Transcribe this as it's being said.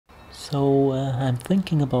So I'm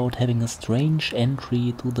thinking about having a strange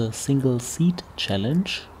entry to the single seed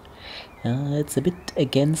challenge. It's a bit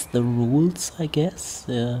against the rules, I guess.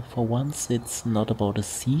 For once it's not about a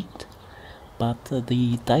seed, but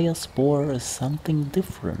the diaspore is something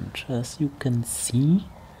different. As you can see,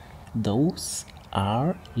 those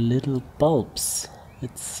are little bulbs.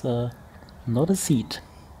 It's not a seed.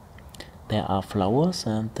 There are flowers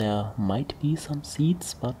and there might be some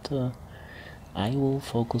seeds, but I will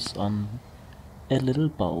focus on a little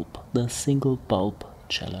bulb, the single bulb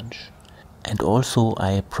challenge. And also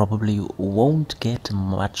I probably won't get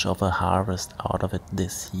much of a harvest out of it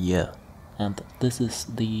this year. And this is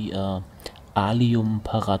the Allium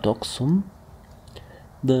paradoxum.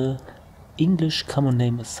 The English common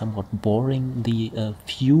name is somewhat boring. The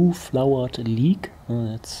few-flowered leek.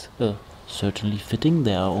 It's certainly fitting.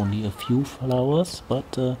 There are only a few flowers, but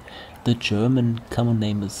the German common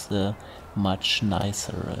name is much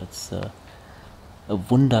nicer. It's a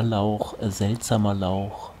Wunderlauch, a seltsamer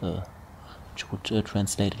Lauch, which would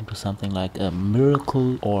translate into something like a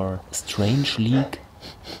miracle or strange leek.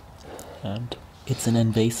 And it's an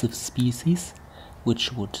invasive species,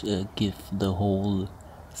 which would give the whole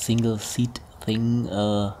single seed thing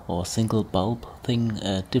or single bulb thing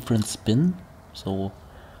a different spin. So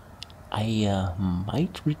I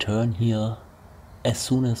might return here as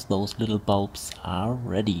soon as those little bulbs are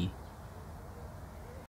ready.